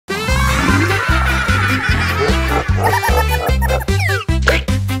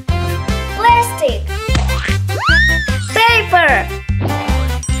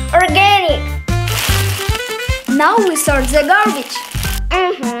sort the garbage.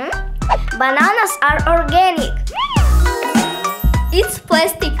 Bananas are organic. It's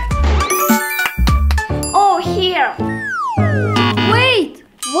plastic. Oh, here. Wait,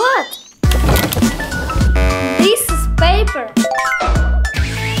 What? this is paper.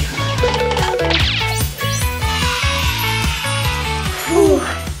 Phew.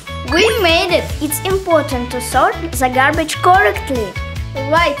 We made it. It's important to sort the garbage correctly.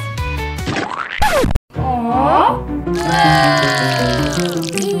 Right.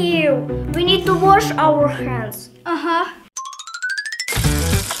 Ew. We need to wash our hands.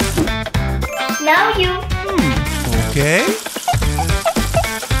 Now you. Okay.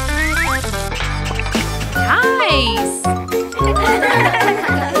 Nice!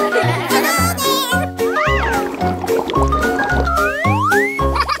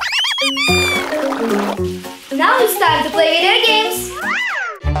 Now it's time to play video games.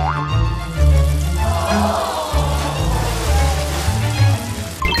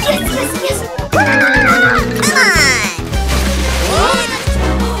 Yes.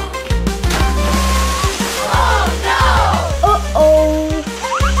 Uh-oh.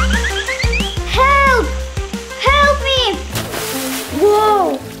 Help! Help me! Whoa!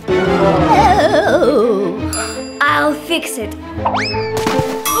 I'll fix it.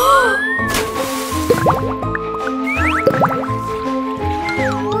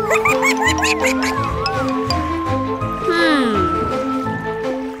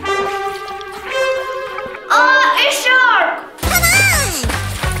 A shark!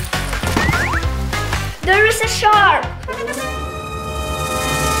 There is a shark!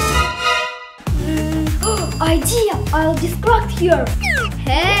 Idea! I'll distract her.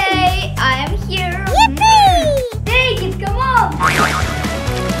 Hey, I am here. Take it, come on. Yeah,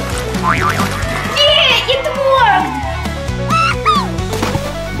 it worked!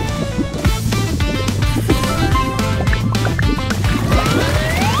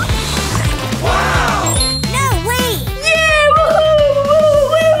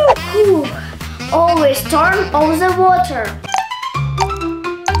 Always turn off the water.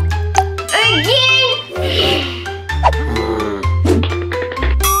 Again?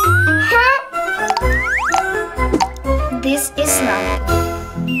 Huh? This is not.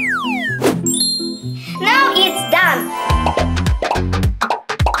 Now it's done.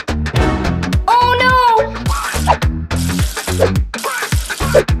 Oh no!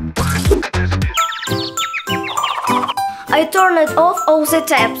 I turned off all the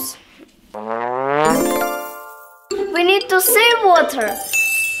taps. We need to save water.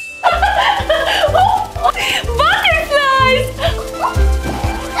 Butterflies!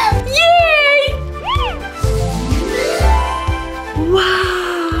 Yay!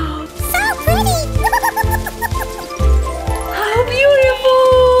 Wow! So pretty! How beautiful!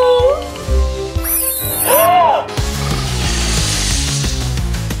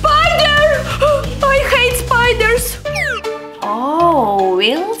 Spider! I hate spiders! Oh,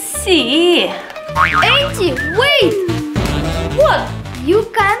 we'll see. Auntie, wait! What? You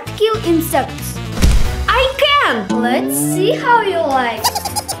can't kill insects. I can! Let's see how you like.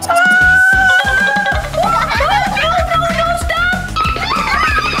 No, stop!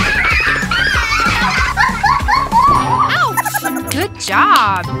 Ouch! Good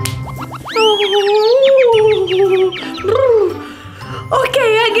job! Okay,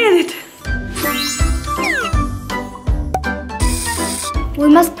 I get it. We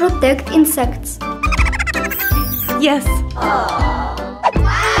must protect insects. Yes.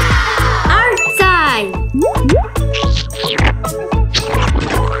 Art time!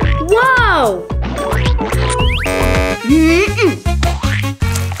 Wow!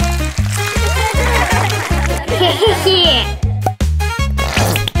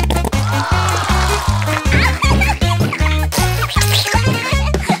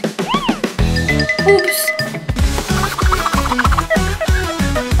 Oops.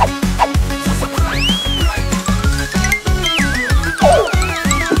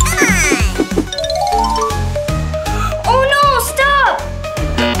 Oh no, stop!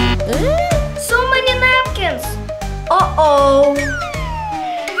 So many napkins. Uh-oh.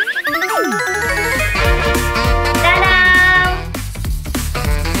 Ta-da!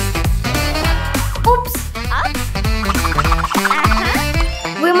 Oops.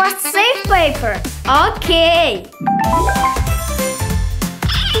 We must save paper. Okay.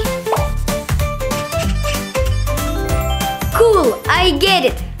 Cool, I get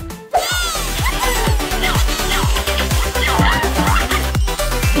it.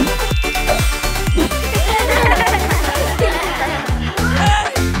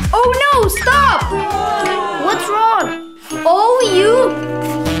 Oh no, stop! What's wrong? Oh, you!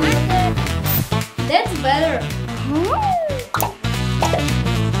 That's better. Hmm?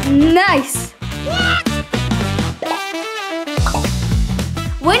 Nice!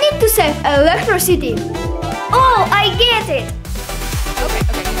 We need to save electricity. Oh, I get it.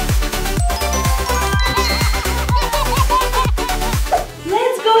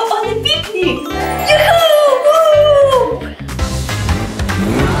 Let's go on a picnic.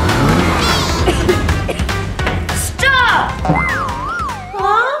 Stop!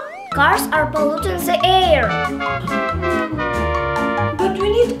 Huh? Cars are polluting the air. But we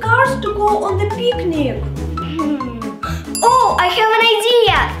need cars to go on the picnic. Oh, I have an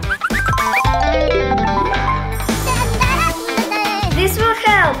idea. This will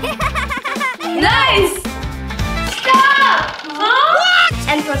help. Nice! Stop! Huh?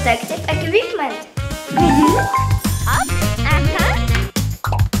 And protective equipment.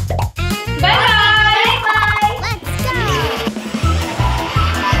 Bye-bye! Bye.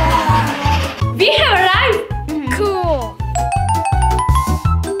 We have arrived. Cool!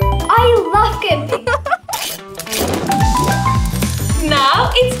 I love camping. Now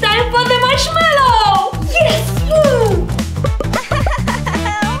it's time for the marshmallow. Yes!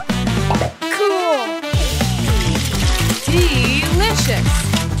 Cool! Delicious.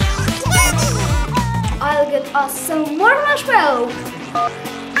 I'll get us some more marshmallow.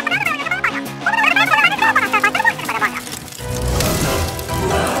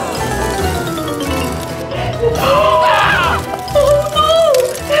 Oh no!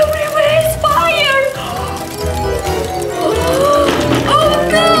 Everywhere is fire! Oh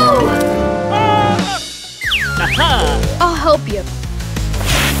no! I'll help you.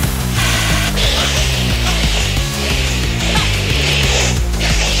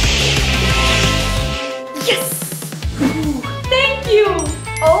 Yes! Thank you!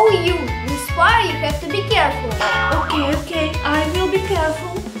 Oh, you. With fire, you have to be careful. Okay, I will be careful.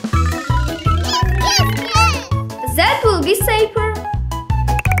 That will be safer.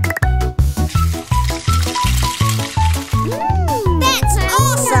 That's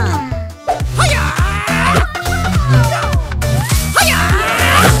awesome!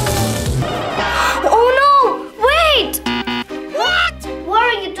 Oh no! Wait! What? What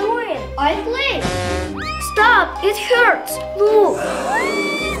are you doing? I play. Stop! It hurts. Look.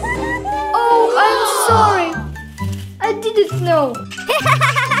 Oh, I'm sorry. I didn't know.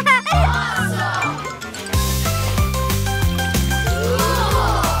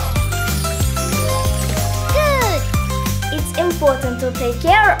 Good! It's important to take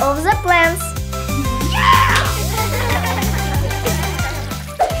care of the plants.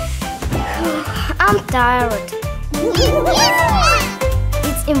 I'm tired.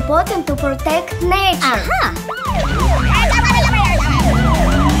 It's important to protect nature.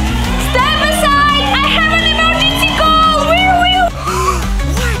 Step aside! I have an emergency call!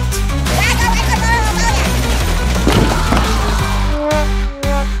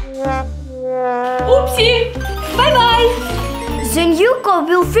 Oopsie! Bye-bye! The new cop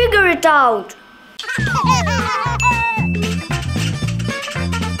will figure it out.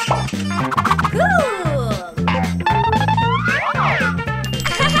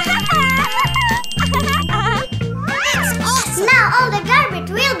 Now all the garbage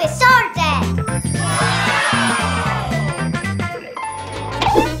will be sorted!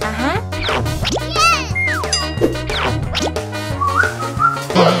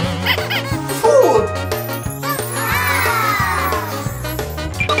 Food!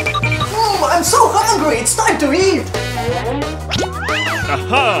 Oh, I'm so hungry! It's time to eat!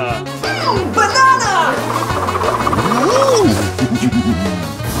 Aha! Banana!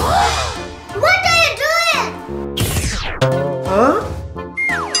 What are you doing? Huh?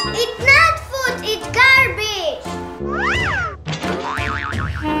 It's not food, it's garbage!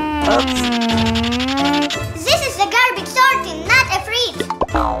 This is a garbage sorting, not a fridge.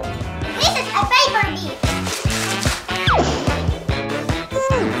 This is a paper bin.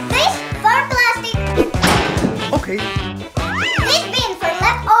 This for plastic. Okay. This bin for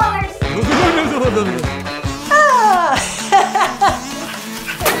leftovers.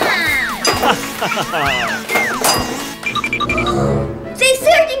 They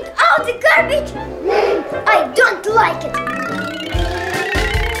sorting out the garbage. I don't like it.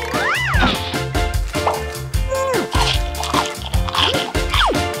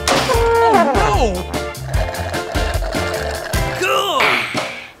 Oh! Cool!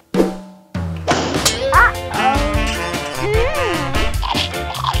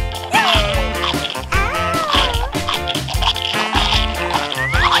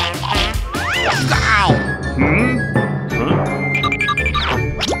 Hmm?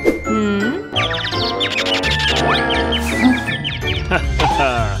 Huh?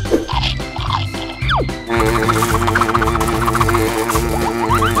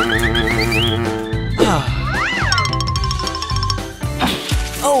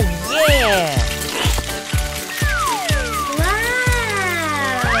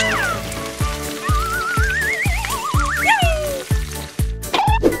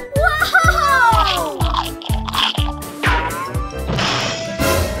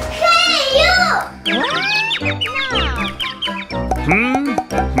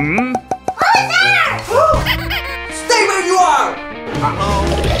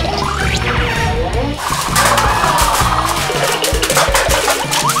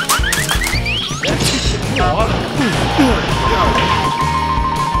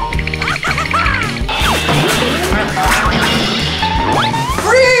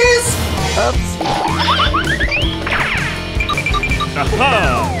 Freeze!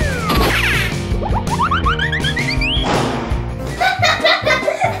 Aha!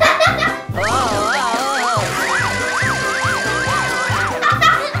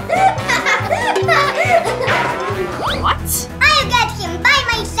 What? I'll get him by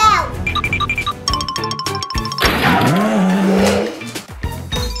myself.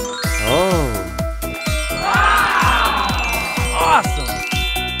 Awesome!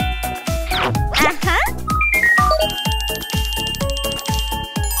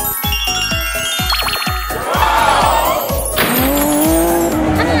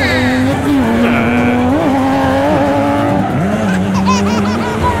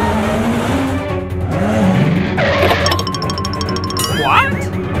 What?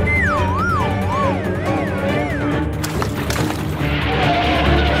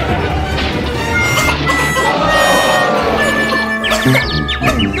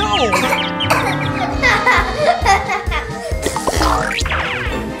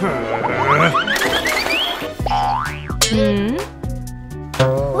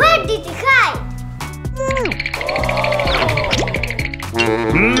 Where did he hide?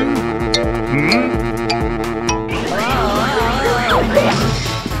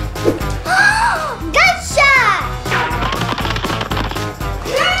 Gotcha!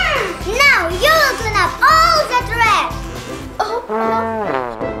 Now you clean up all the trash.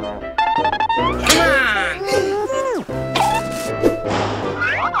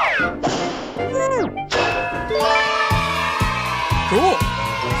 Cool!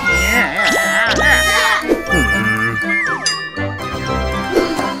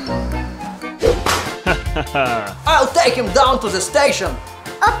 I'll take him down to the station.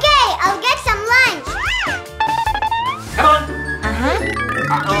 Okay, I'll get some lunch. Come on.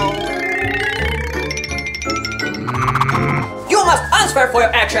 You must answer for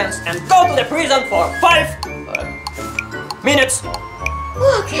your actions and go to the prison for 5 minutes.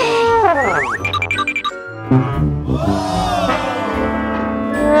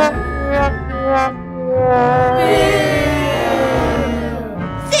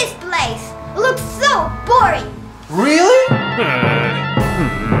 This place looks so boring. Really?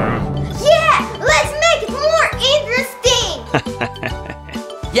 Yeah, let's make it more interesting.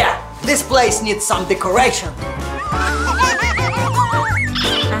 Yeah, this place needs some decoration.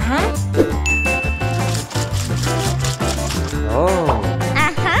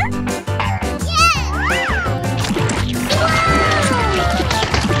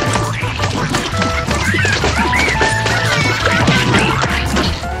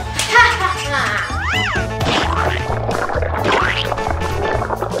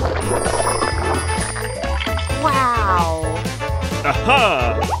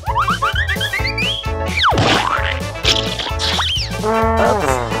 Aha!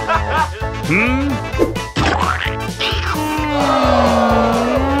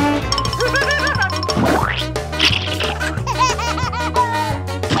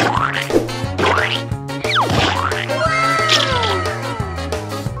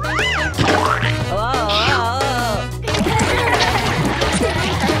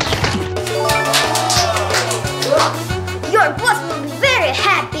 Your boss will be very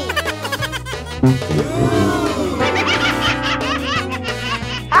happy.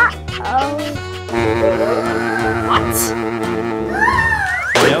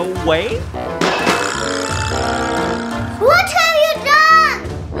 No way! What have you done?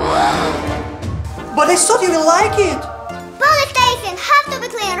 But I thought you will like it. Police station have to be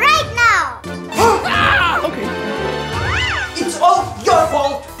clean right now. Okay. It's all your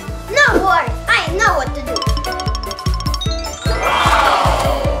fault. No worries, I know what to do.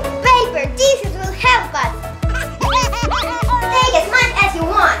 Paper tissues will help us. Take as much as you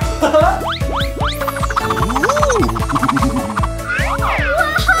want.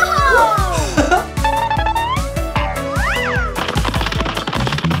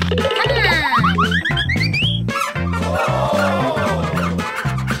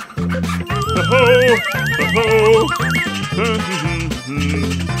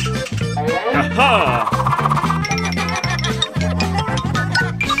 Aha!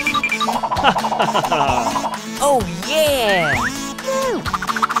 Oh yeah!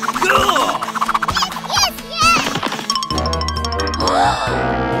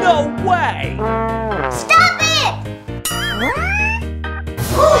 No way! Stop it!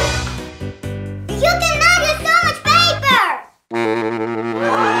 You cannot use so much paper!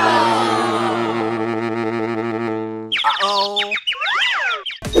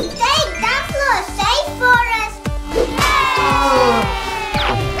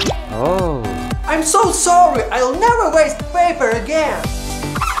 paper again.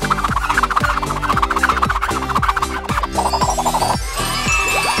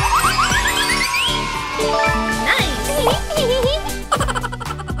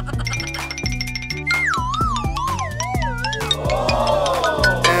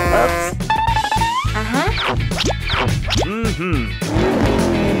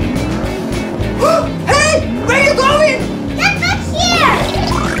 Hey! Where are you going? Get back here!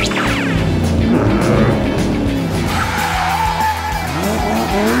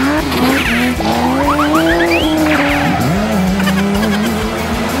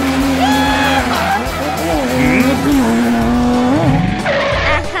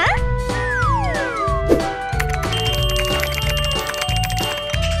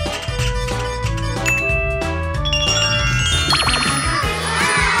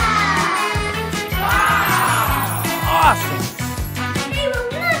 They will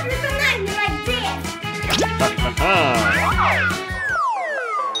not recognize me like this.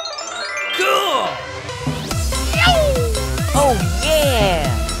 Cool! Oh, yeah!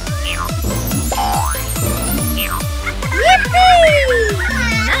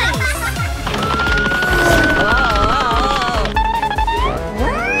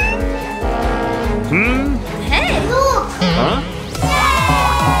 Look! Huh?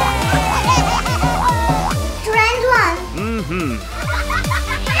 Trend one.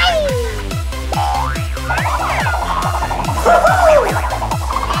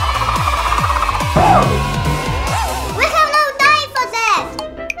 We have no time for that.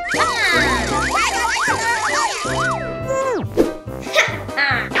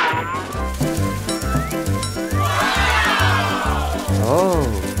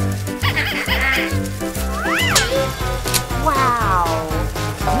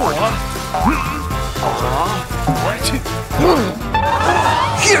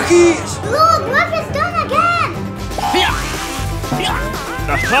 Here he is. Look, what he's done again.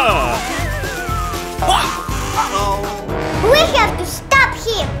 Aha! We have to stop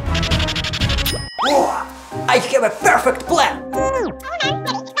him. Oh, I have a perfect plan.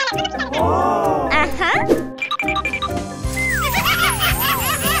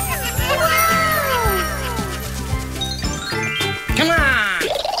 Come on!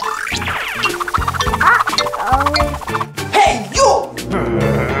 Hey, you!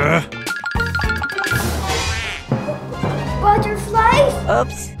 Butterflies?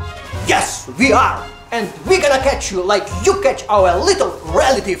 Oops. Yes, we are. And we're gonna catch you like you catch our little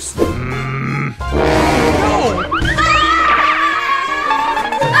relatives. Help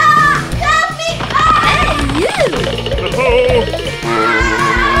me!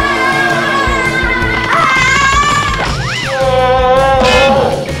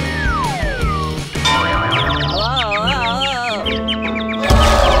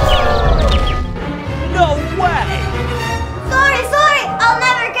 No way! Sorry, I'll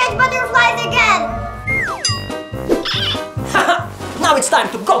never catch butterflies again. Now it's time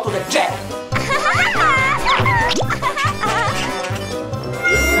to go to the jail.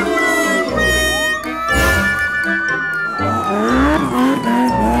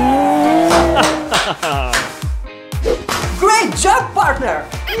 Great job, partner!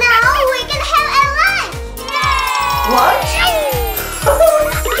 Now we can have a lunch. Lunch?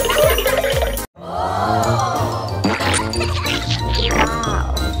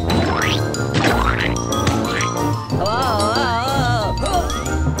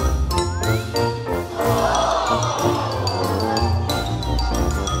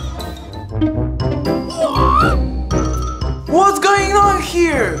 What's going on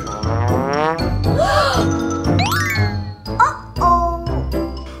here? Uh-oh.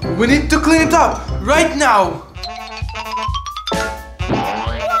 We need to clean it up right now.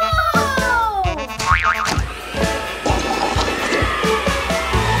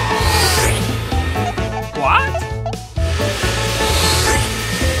 What?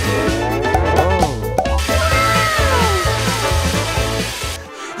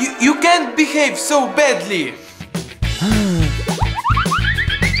 You can't behave so badly.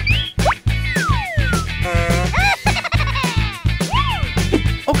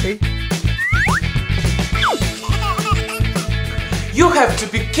 Okay. You have to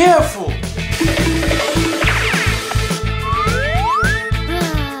be careful.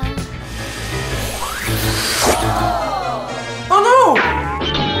 Oh no!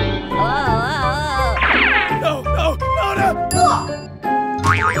 No, no, no, no!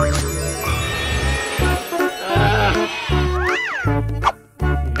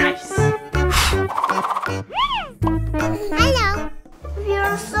 Nice. Hello. We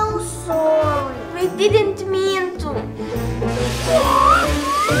are so sorry. We didn't mean to.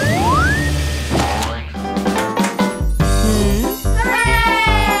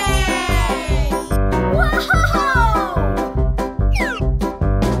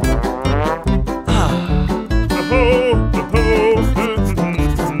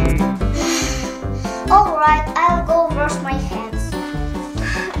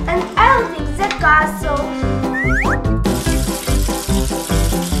 building the castle.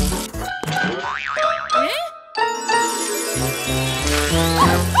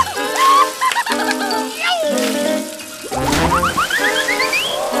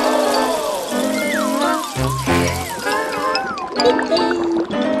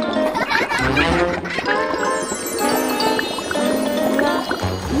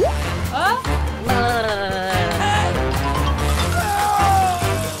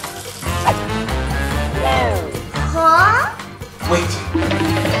 Wait.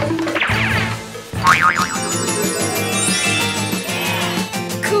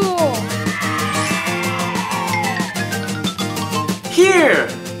 Cool. Here!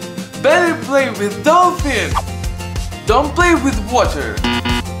 Better play with dolphin! Don't play with water!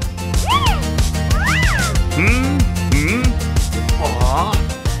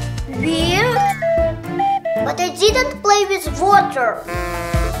 Weird. But I didn't play with water.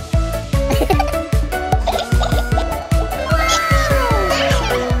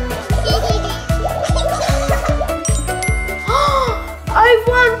 I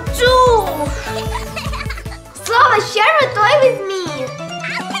want to! Slava, share a toy with me!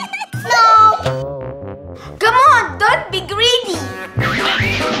 No! Come on, don't be greedy!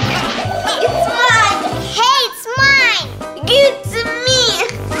 It's mine! Hey, it's mine! Give it to me!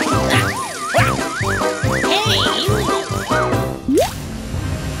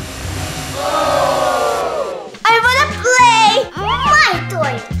 I wanna play! My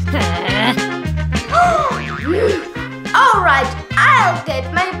toy! Alright, I'll get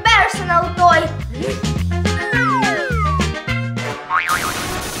my personal toy!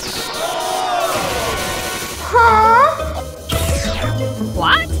 Huh?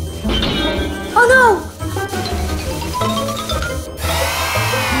 What? Oh no!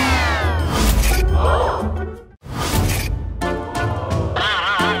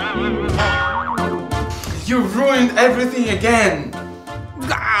 You ruined everything again!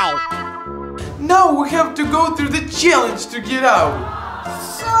 Now we have to go through the challenge to get out!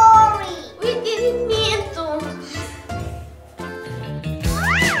 Sorry! We didn't mean to!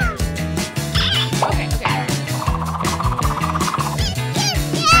 Okay.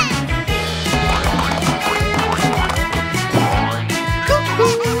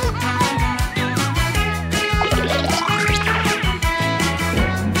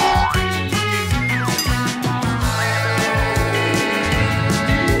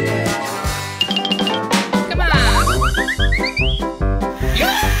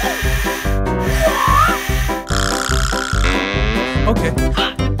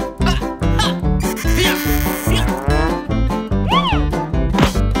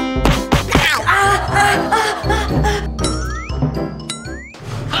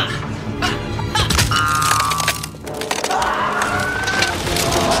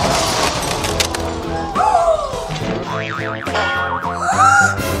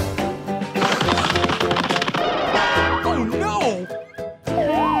 Oh no!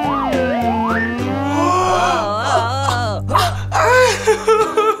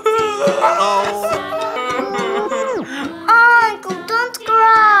 Uncle, don't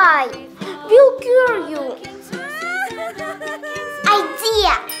cry! We'll cure you!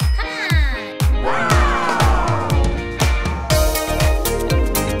 Idea!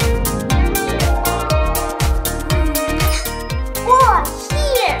 Oh,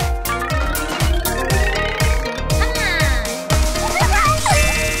 here! What?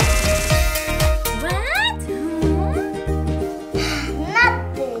 Not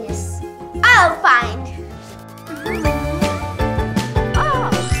this. I'll find.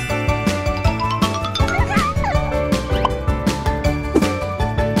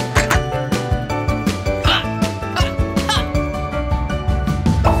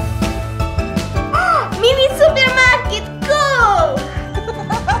 Mini supermarket, go!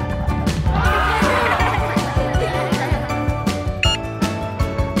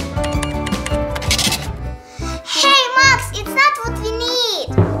 Hey Max, it's not what we need.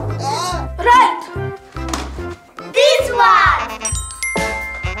 Right. This one.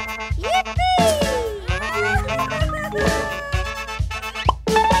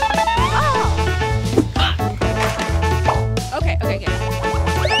 Okay, okay.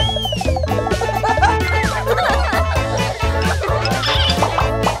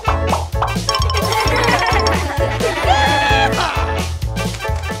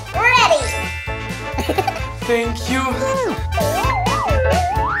 Ready. Thank you.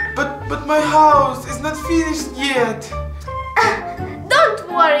 But my house is not finished yet. Don't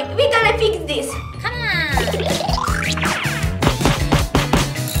worry, we're gonna fix this.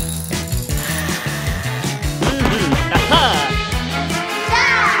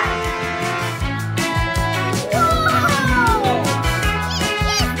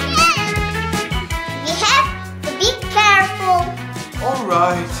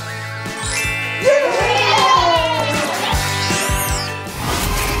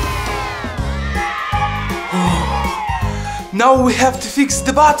 Now we have to fix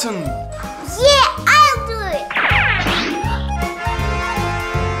the button. Yeah, I'll do it.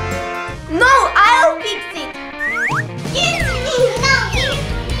 No, I'll fix it. Give me. No, give me.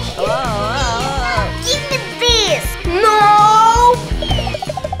 Give me this. No.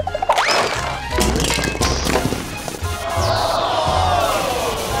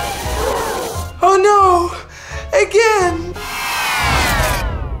 Oh no! Again!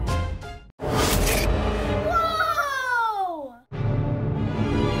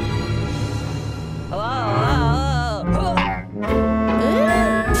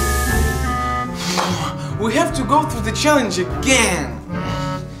 We have to go through the challenge again.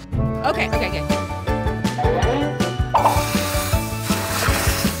 Okay.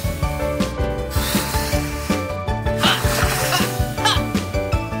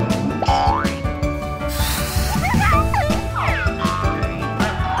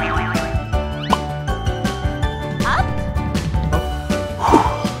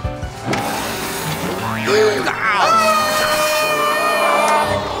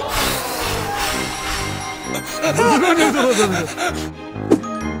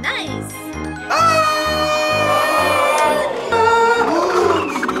 Nice.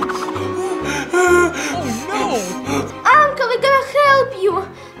 Uncle, we're gonna help you.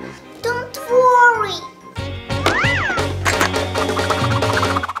 Don't worry.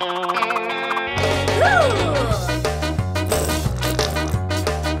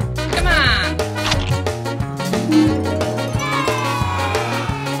 Come on.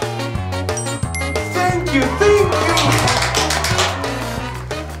 Thank you, thank you.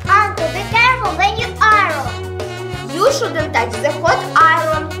 Uncle, be careful when you iron. You shouldn't touch the hot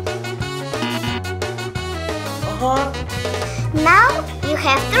iron. Now you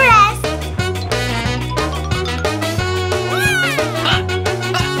have to rest.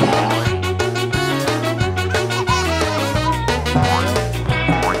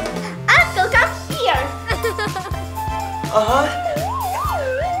 Uncle, come here.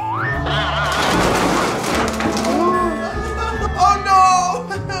 Oh no!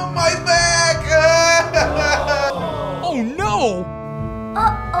 My back! Oh no!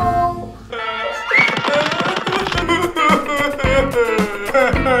 Uh-oh.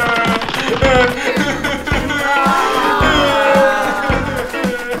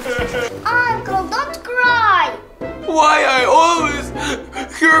 Uncle, don't cry. Why I always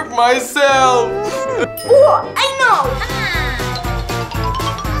hurt myself? Oh, I know.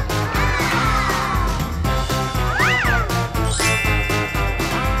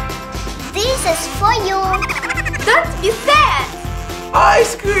 This is for you. Don't be sad.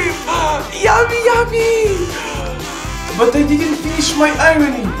 Ice cream! Yummy, yummy! But I didn't finish my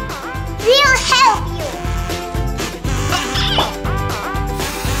ironing. We'll help you.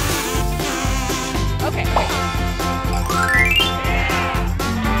 Okay.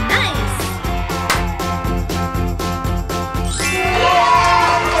 Nice.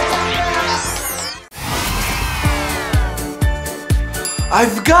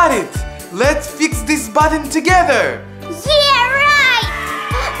 I've got it! Let's fix this button together! Yeah, right.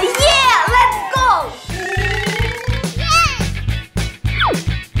 Yeah, let's go.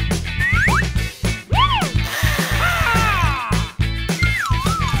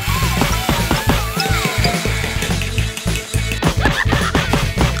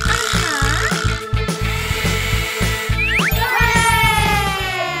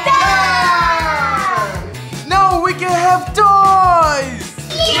 Now we can have toys!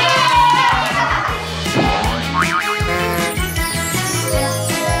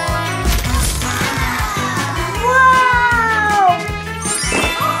 Wow.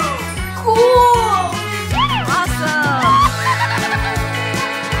 Cool.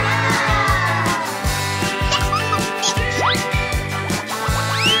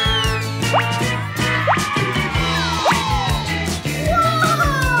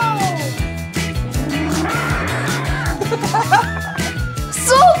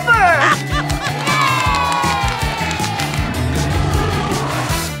 Super.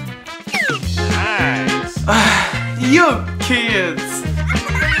 You kids!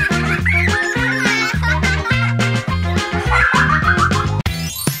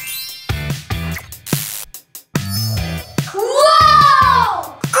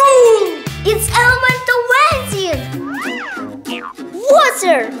 Wow. Cool. It's elemental benzene.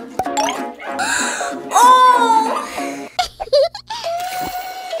 Water. Oh.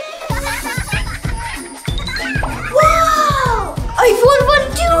 Wow. I found one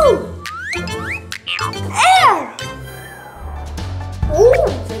too. Air.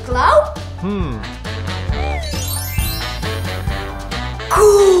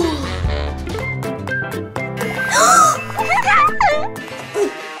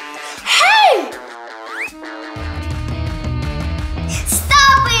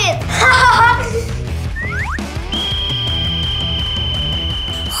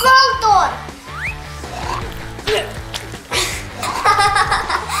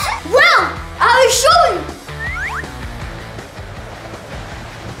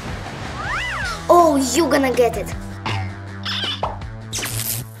 gonna get it.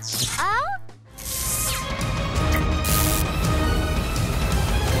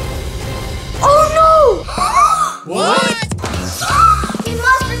 Oh no! What? We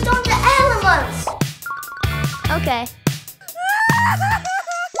must return the elements! Okay.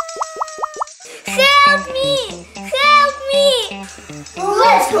 Help me! Help me!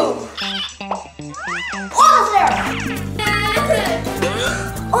 Let's go! Water!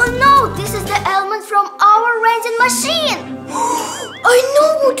 Oh no! This is the element from our rending machine! I know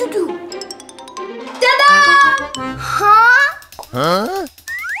what to do! Ta-da! Huh? Huh?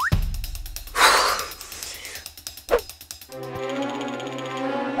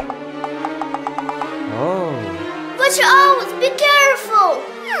 Watch out! Be careful!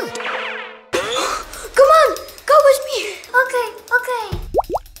 Come on! Go with me! Okay, okay.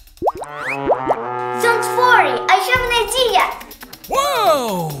 Don't worry, I have an idea!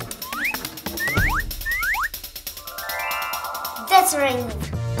 Whoa! That's what I need.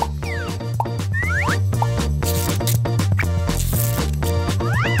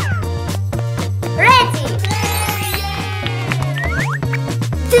 Ready!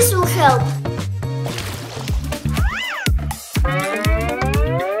 This will help.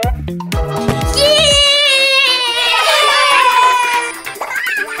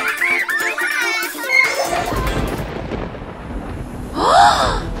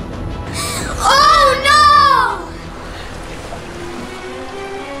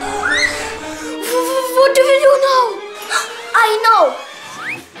 What do we do now? I know!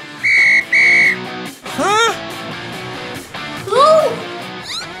 Huh? Look!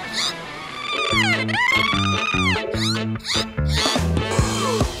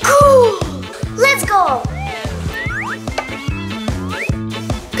 Cool! Let's go!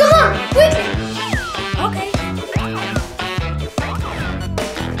 Come on, quickly! Okay.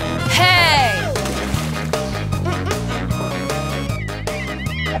 Hey!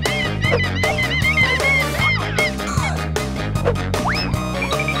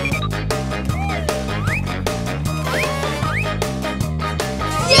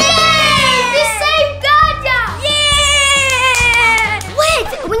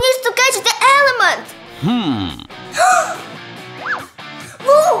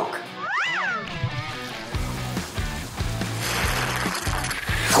 Look!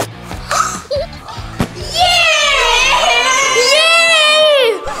 Yay!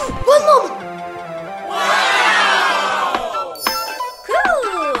 One moment. Wow!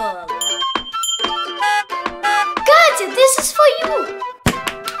 Cool. Katya, this is for you.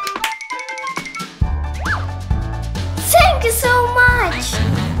 Thank you so much.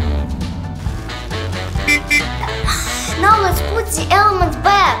 Now let's put the elements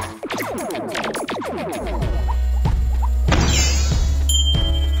back.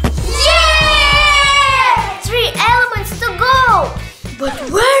 Yeah! 3 elements to go. But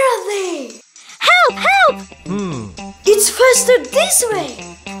where are they? Help! Help! It's faster this way.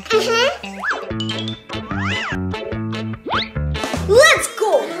 Let's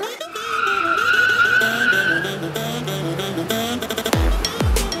go.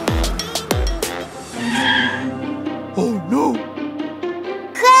 Oh no!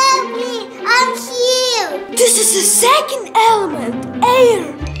 Help me! I'm here! This is the second element, air!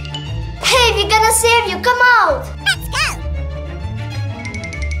 Hey, we're gonna save you, come out! Let's go!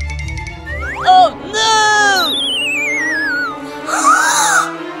 Oh no!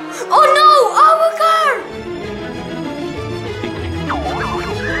 Oh no, our car!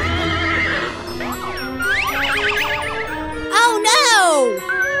 Oh no!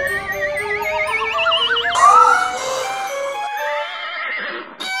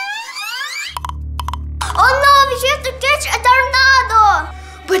 Oh no, we have to catch a tornado!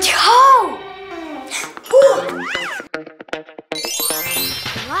 But how?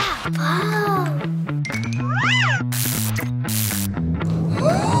 Wow!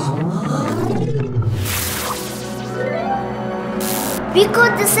 We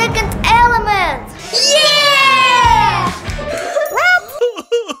got the second element! Yeah!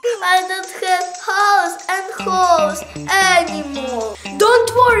 I don't have house and horse anymore. Don't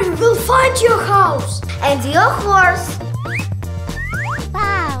worry, we'll find your house. And your horse.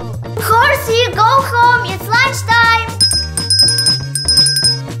 Wow. Horsey, go home, it's lunchtime.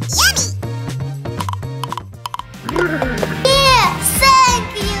 Yummy. Yeah, thank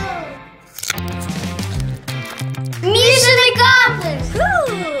you. Mission accomplished.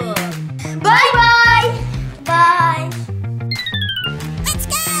 Bye-bye. Bye. Let's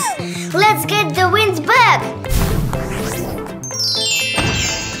go. Let's get the wind back.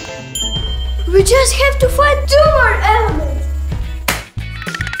 We just have to find 2 more elements.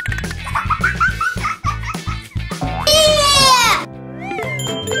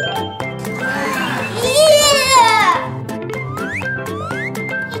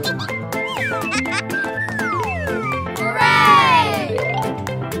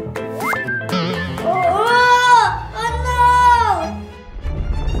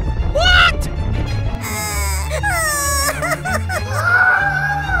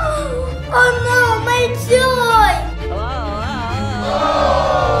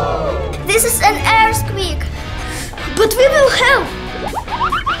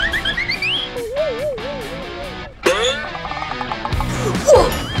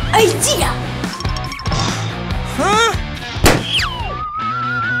 idea! Huh?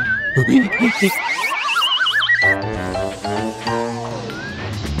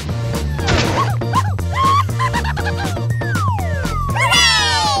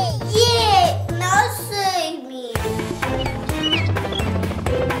 Yeah, now save me.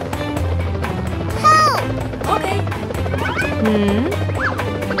 Help! Okay.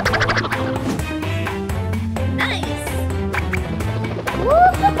 Nice.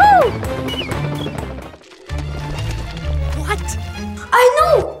 Woo-hoo-hoo! What? I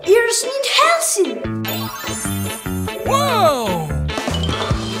know! Ears need Helsing! Whoa!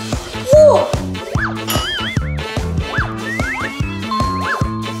 Whoa!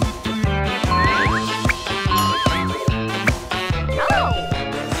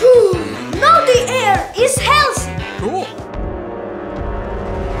 Phew, now the air is Helsing! Cool.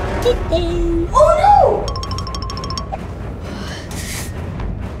 Oh no!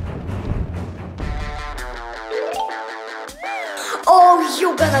 Oh, you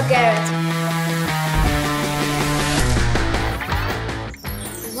gonna get it!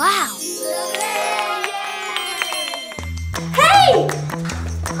 Wow! Hey!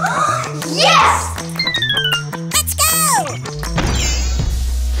 Yes! Let's go!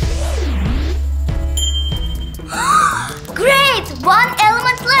 Great! One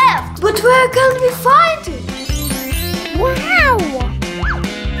element left! But where can we find it? Wow!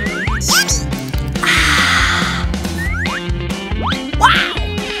 Yummy!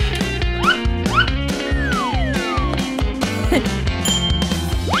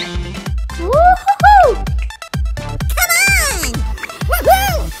 Woo-hoo-hoo! Come on!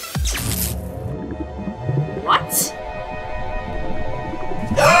 Woohoo! What?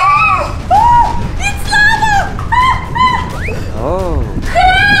 It's lava! Oh.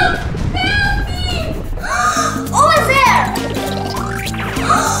 Over there!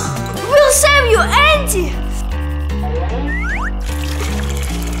 We'll save you, Andy!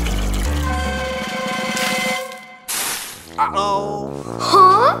 Uh-oh.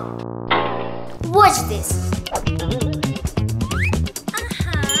 Huh? Watch this.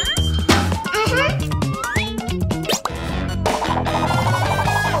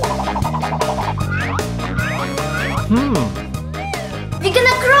 We're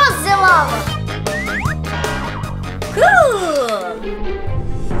gonna cross the lava. Oh!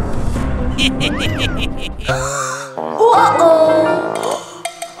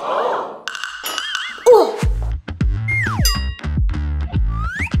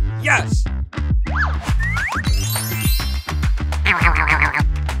 Yes.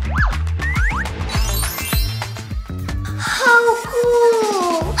 How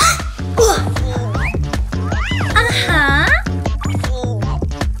cool!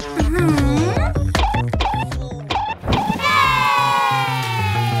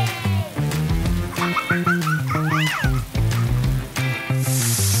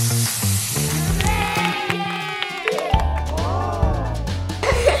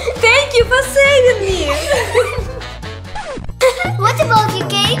 Thank you for saving me! What about you,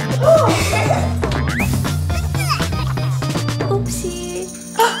 Cake? Oopsie.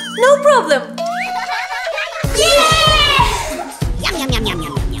 No problem! Yum, yum, yum, yum,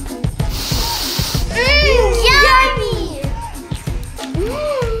 yum, yum. Yummy!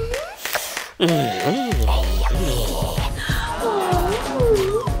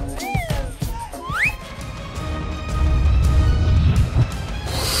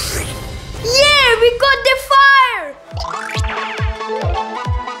 Yeah, we got the fire!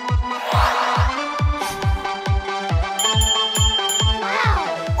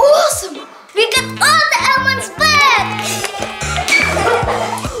 Awesome! We got all the elements back!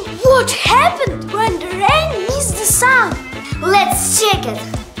 What happened when the rain meets the sun? Let's check it.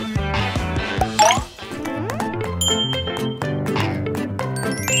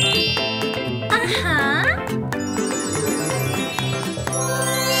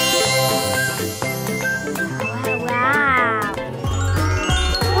 Wow!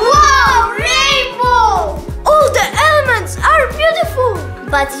 Wow, rainbow! All the elements are beautiful!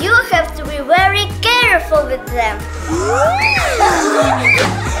 But you have to be very careful with them. Wow!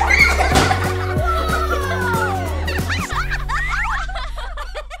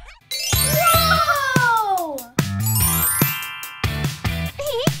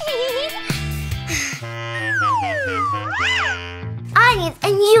 I need a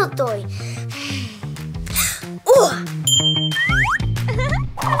new toy. Oh!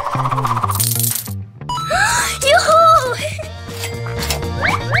 Yoo-hoo!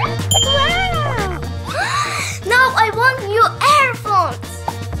 Wow! Now I want new earphones.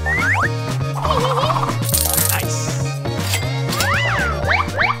 Nice.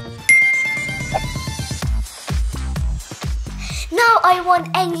 I want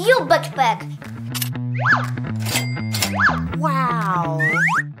a new backpack. Wow.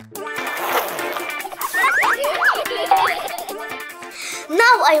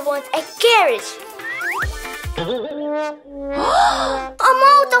 Now I want a carriage. I'm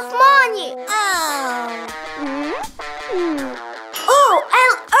out of money. Oh,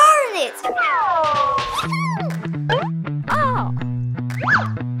 I'll earn it. Oh.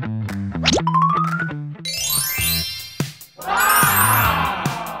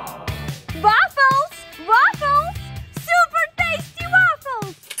 Waffles! Waffles! Super tasty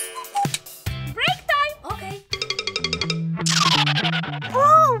waffles! Break time! Okay.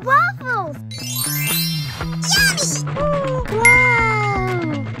 Oh, waffles. Yummy. Wow.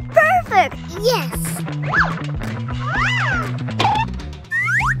 Perfect. Yes.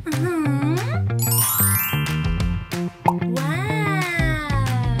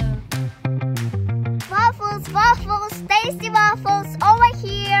 Waffles, waffles, tasty waffles over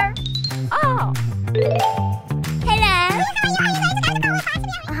here. Oh. Hello.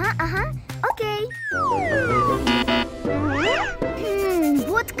 Okay.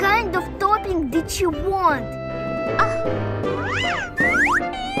 What kind of topping did you want?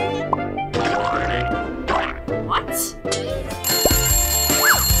 What?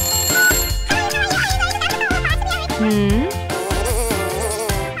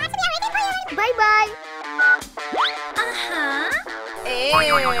 Bye-bye.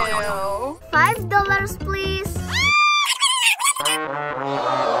 Ew. $5, please.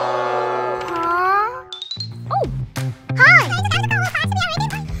 Huh? Oh. Hi.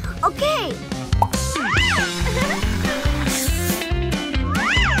 Okay.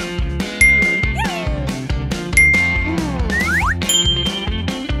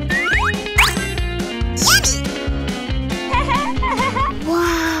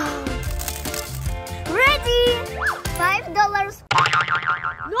 Wow. Ready. $5.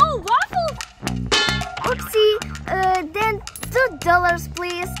 No waffles! Oopsie. Then $2,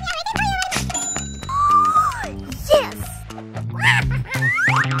 please. Yes.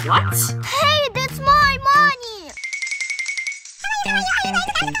 What? Hey, that's my money.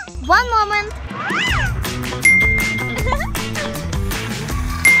 One moment.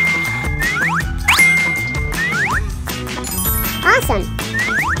 Awesome.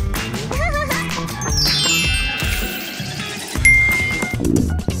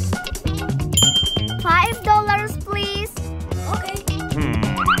 $5, please. Okay.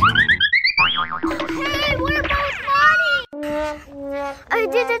 Hey, what about money? I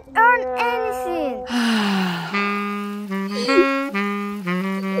didn't earn anything.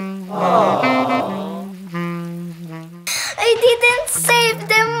 I didn't save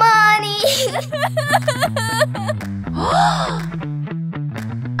the money. Oh.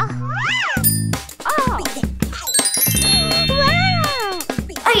 Wow!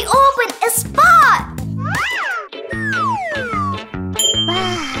 I opened a spot.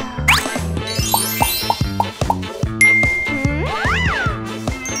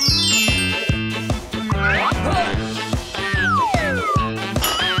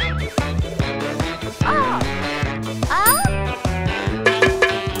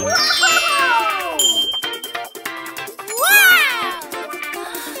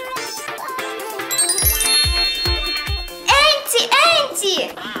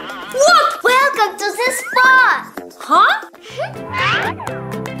 Look! Welcome to the spa! Huh?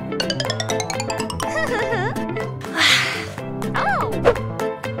 Oh.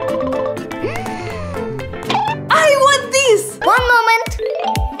 I want this! One moment.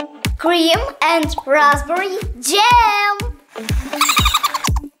 Cream and raspberry jam.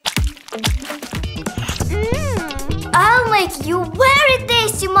 I'll make you very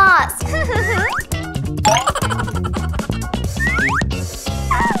tasty mask.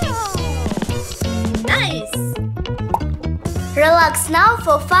 Nice. Relax now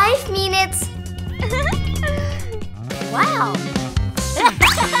for 5 minutes. Wow.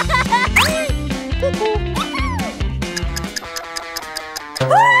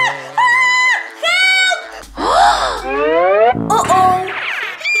 Uh-oh.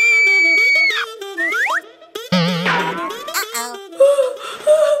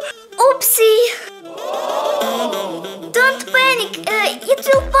 Oopsie. Don't panic. It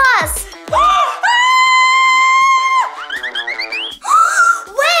will pass.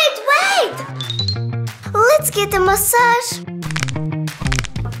 Wait. Let's get a massage.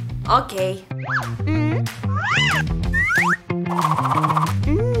 Okay.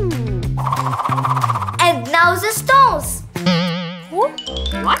 And now the stones.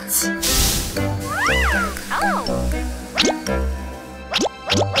 What? Oh.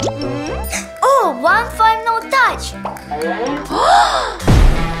 Oh, one final touch.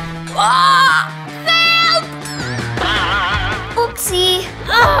 Help! Oopsie.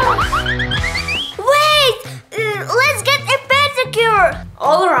 Wait! Let's get a pedicure.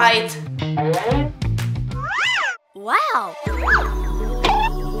 All right. Wow.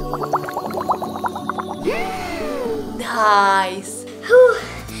 Nice. Whew.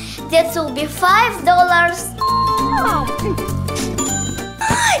 That will be $5.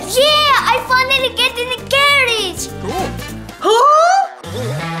 Yeah! I finally get in the carriage.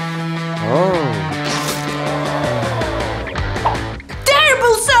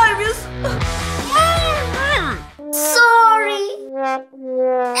 Terrible service. Sorry.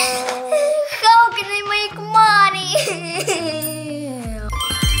 How can I make money?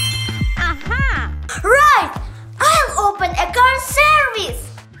 Aha. Right! I'll open a car service.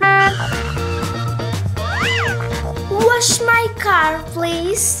 Wash my car,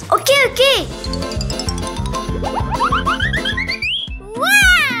 please. Okay.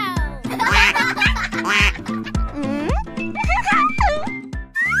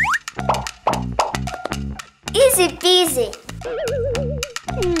 Easy peasy.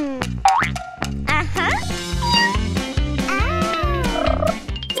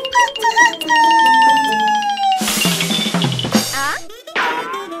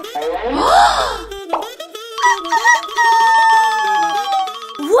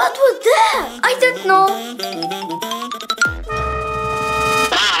 What was that? I don't know.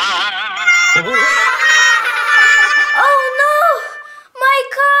 Oh no! My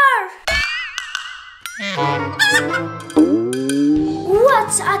car!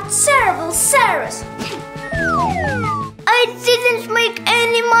 What a terrible service! I didn't make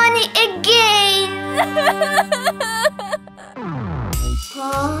any money again!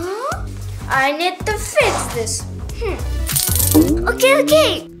 Huh? I need to fix this.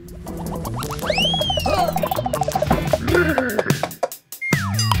 Okay.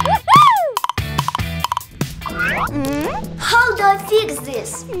 How do I fix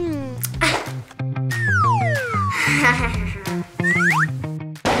this?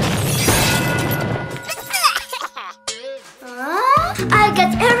 I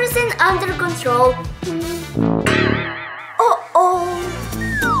got everything under control.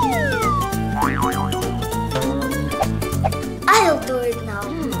 I'll do it now.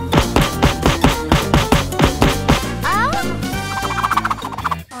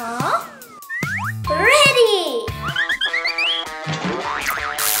 Ready!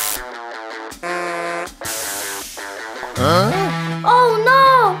 Oh no!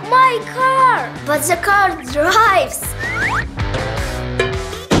 My car! But the car drives!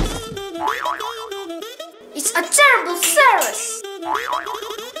 It's a terrible service!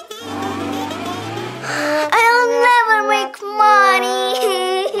 I'll never make money!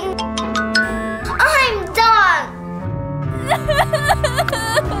 I'm done!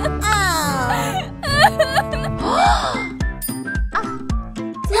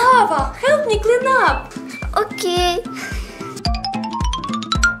 Lava, help me clean up. Okay.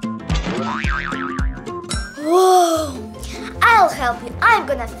 Whoa! I'll help you. I'm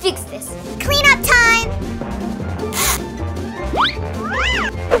gonna fix this. Clean up time!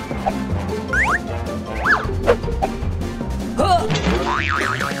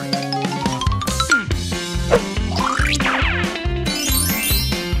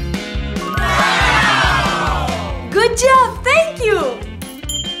 Good job, thank you.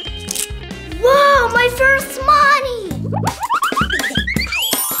 Wow, my first money!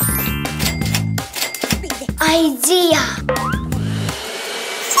 Idea!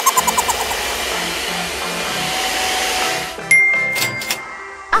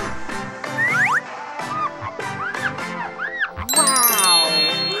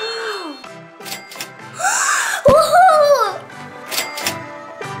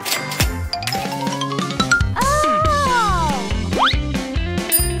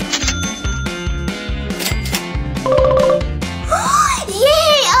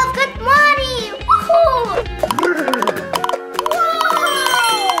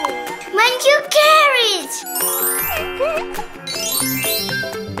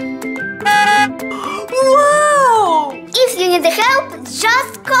 Wow! If you need help,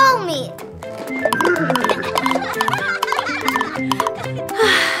 just call me.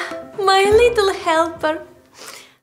 My little helper.